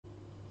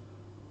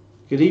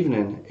Good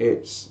evening,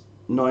 it's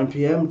 9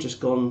 PM, just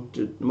gone,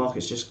 the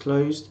market's just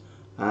closed,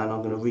 and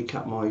I'm going to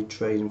recap my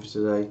trading for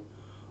today.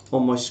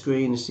 On my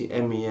screen is the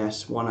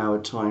MES 1 hour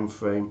time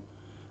frame,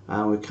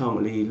 and we're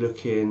currently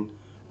looking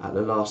at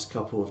the last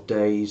couple of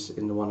days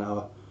in the 1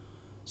 hour.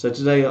 So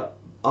today,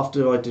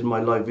 after I did my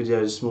live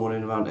video this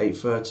morning around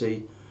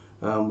 8:30,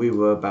 we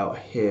were about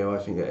here I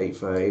think at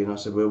 8:30, and I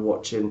said we're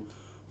watching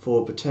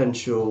for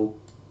potential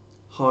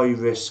high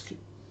risk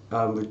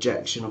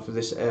rejection off of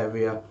this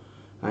area,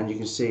 and you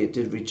can see it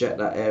did reject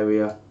that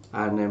area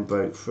and then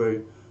broke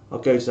through. I'll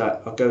go into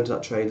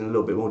that trade in a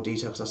little bit more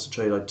detail because that's the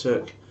trade I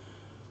took.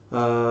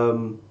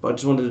 But I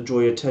just wanted to draw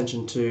your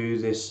attention to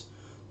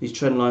these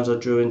trend lines I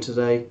drew in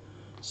today.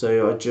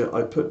 So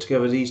I put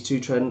together these two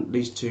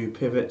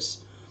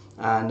pivots,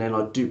 and then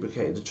I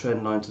duplicated the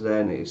trend line to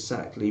there, and it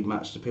exactly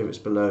matched the pivots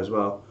below as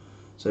well.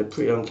 So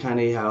pretty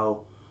uncanny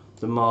how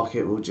the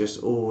market will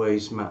just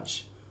always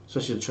match,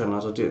 especially the trend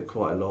lines. I do it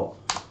quite a lot.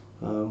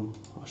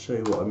 I'll show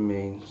you what I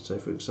mean. So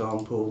for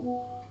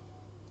example,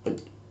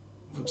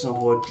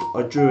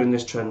 I drew in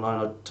this trend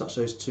line, I touched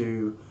those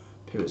two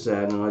pivots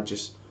there, and then I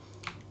just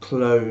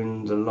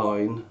clone the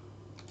line.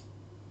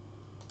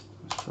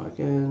 Let's try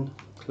again,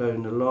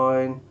 clone the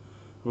line,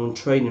 and on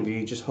trading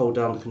view just hold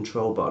down the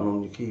control button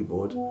on your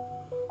keyboard,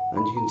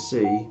 and you can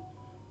see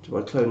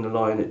by clone the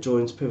line it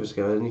joins pivots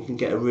together, and you can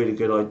get a really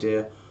good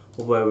idea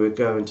of where we're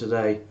going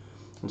today.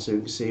 And so you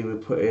can see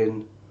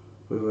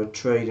we were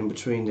trading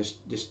between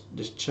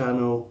this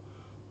channel,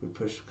 we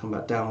come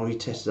back down,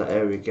 retested that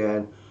area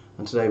again,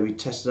 and today we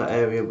tested that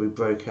area, we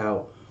broke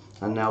out,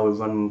 and now we're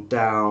running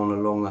down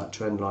along that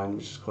trend line,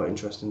 which is quite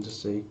interesting to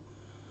see.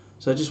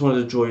 So I just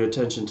wanted to draw your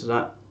attention to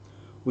that.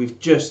 We've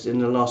just in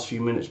the last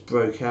few minutes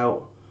broke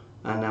out,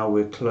 and now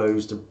we're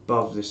closed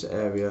above this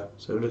area,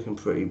 so we're looking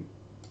pretty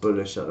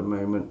bullish at the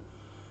moment,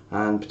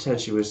 and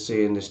potentially we're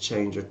seeing this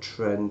change of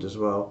trend as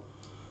well.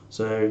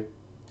 So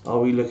are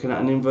we looking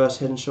at an inverse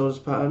head and shoulders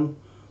pattern?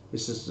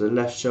 This is the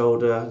left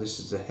shoulder, this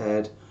is the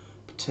head,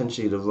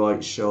 potentially the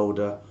right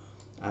shoulder,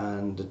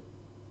 and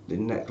the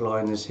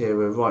neckline is here.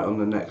 We're right on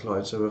the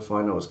neckline, so we'll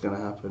find out what's going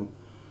to happen.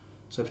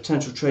 So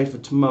potential trade for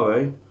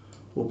tomorrow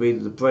will be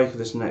the break of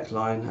this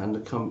neckline and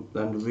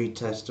the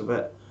retest of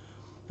it.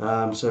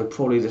 So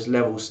probably this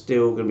level is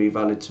still going to be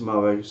valid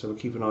tomorrow, so we'll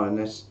keep an eye on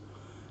this.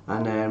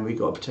 And then we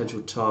got a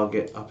potential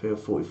target up here,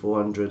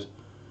 4,400,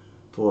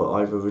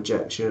 for either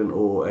rejection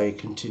or a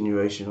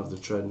continuation of the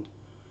trend.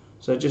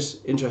 So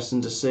just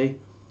interesting to see.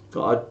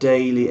 Got our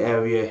daily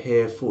area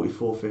here,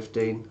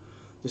 44.15.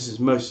 This is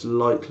most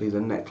likely the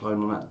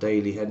neckline on that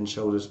daily head and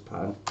shoulders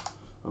pattern.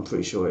 I'm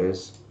pretty sure it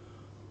is.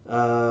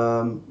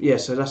 Yeah,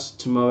 so that's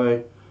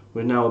tomorrow.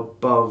 We're now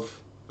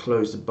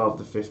closed above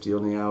the 50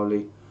 on the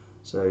hourly,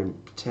 so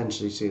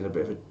potentially seeing a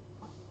bit of a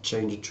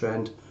change of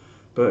trend.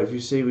 But if you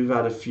see, we've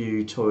had a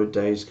few torrid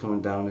days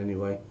coming down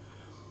anyway.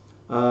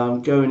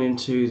 Going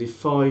into the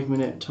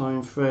 5-minute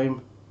time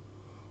frame,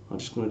 I'm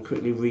just going to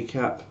quickly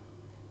recap,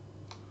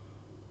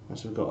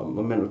 as we've got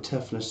my mental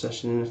toughness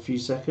session in a few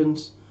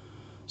seconds.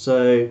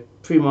 So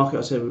pre-market,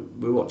 I said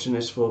we're watching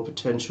this for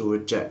potential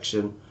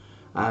rejection,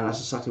 and that's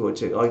exactly what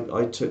I took.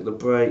 I took the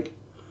break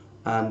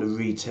and the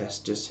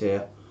retest just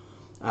here,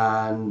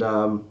 and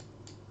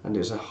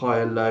it's a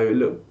higher low. It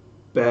looked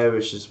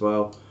bearish as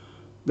well.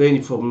 The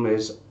only problem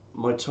is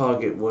my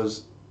target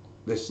was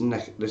this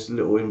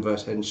little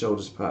inverse head and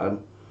shoulders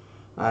pattern,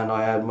 and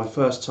I had my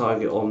first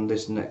target on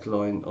this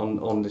neckline,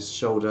 on this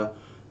shoulder,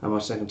 and my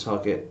second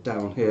target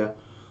down here.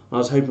 And I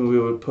was hoping we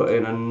would put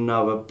in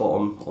another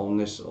bottom on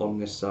this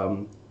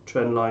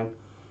trend line,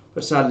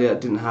 but sadly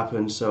that didn't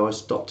happen. So I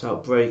stopped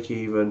out break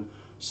even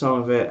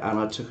some of it, and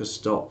I took a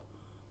stop.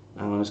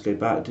 And let's go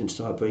back. Didn't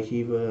start break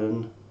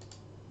even.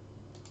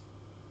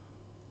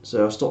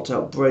 So I stopped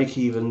out break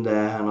even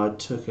there, and I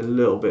took a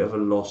little bit of a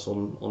loss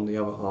on the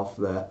other half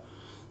there.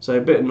 So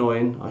a bit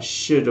annoying. I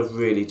should have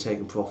really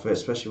taken profit,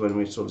 especially when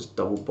we saw this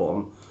double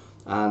bottom,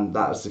 and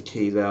that was the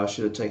key there. I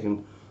should have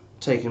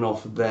taken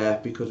off there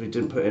because we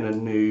didn't put in a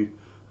new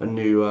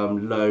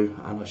low,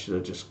 and I should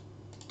have just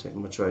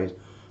taken my trade.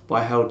 But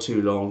I held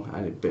too long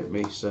and it bit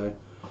me. So,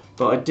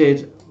 but I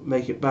did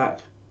make it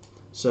back.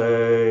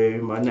 So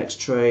my next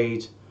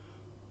trade,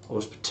 I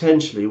was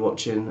potentially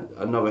watching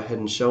another head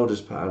and shoulders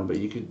pattern, but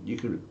you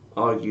could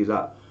argue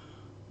that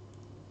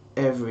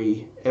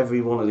every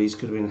one of these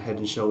could have been head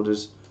and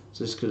shoulders.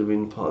 So this could have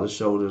been part of the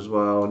shoulder as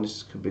well, and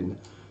this could have been.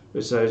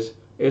 So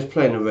it was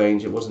playing a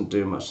range. It wasn't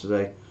doing much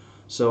today.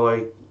 So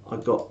I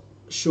got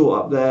short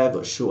up there,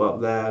 got short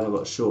up there, and I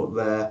got short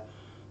there,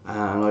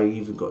 and I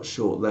even got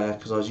short there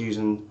because I was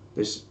using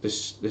this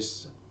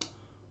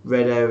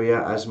red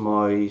area as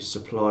my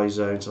supply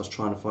zone. So I was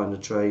trying to find a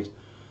trade.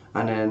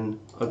 And then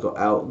I got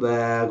out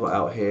there, got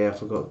out here,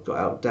 got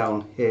out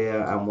down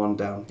here, and one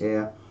down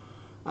here.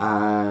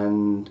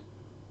 And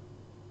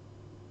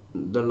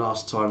the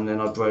last time, then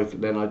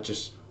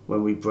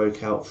when we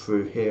broke out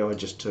through here, I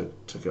just took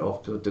it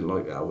off because I didn't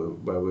like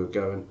where we were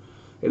going.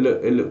 It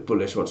looked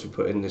bullish once we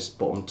put in this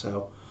bottom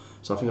tail.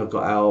 So I think I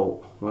got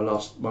out, my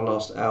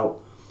last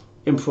out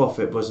in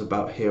profit was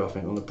about here, I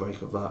think, on the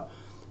break of that.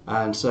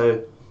 and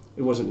so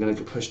it wasn't going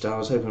to get pushed down. I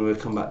was hoping it would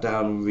come back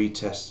down and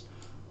retest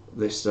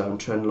this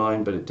trend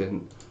line, but it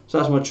didn't. So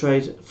that's my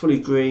trade, fully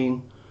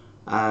green,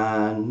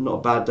 and not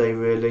a bad day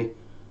really.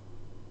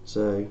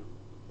 So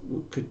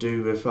we could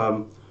do with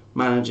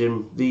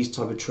managing these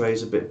type of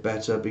trades a bit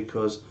better,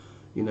 because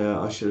you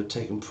know I should have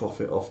taken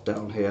profit off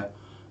down here.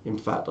 In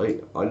fact, I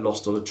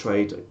lost on a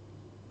trade.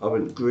 I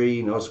went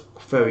green. I was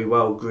very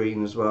well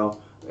green as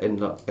well.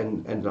 Ended up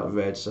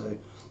red. So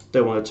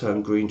don't want to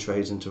turn green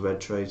trades into red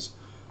trades.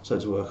 So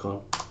to work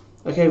on.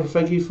 Okay, well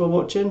thank you for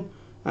watching,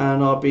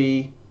 and I'll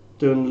be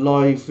doing a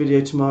live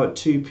video tomorrow at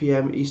 2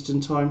 PM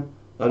Eastern time.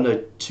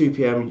 No, 2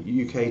 PM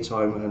UK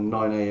time and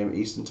 9 AM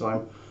Eastern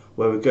time,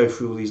 where we go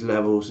through all these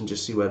levels and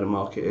just see where the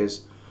market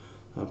is.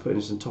 I'm putting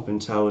in some top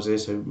intels here,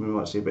 so we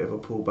might see a bit of a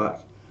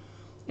pullback.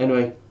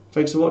 Anyway,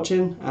 thanks for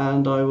watching,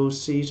 and I will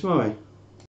see you tomorrow.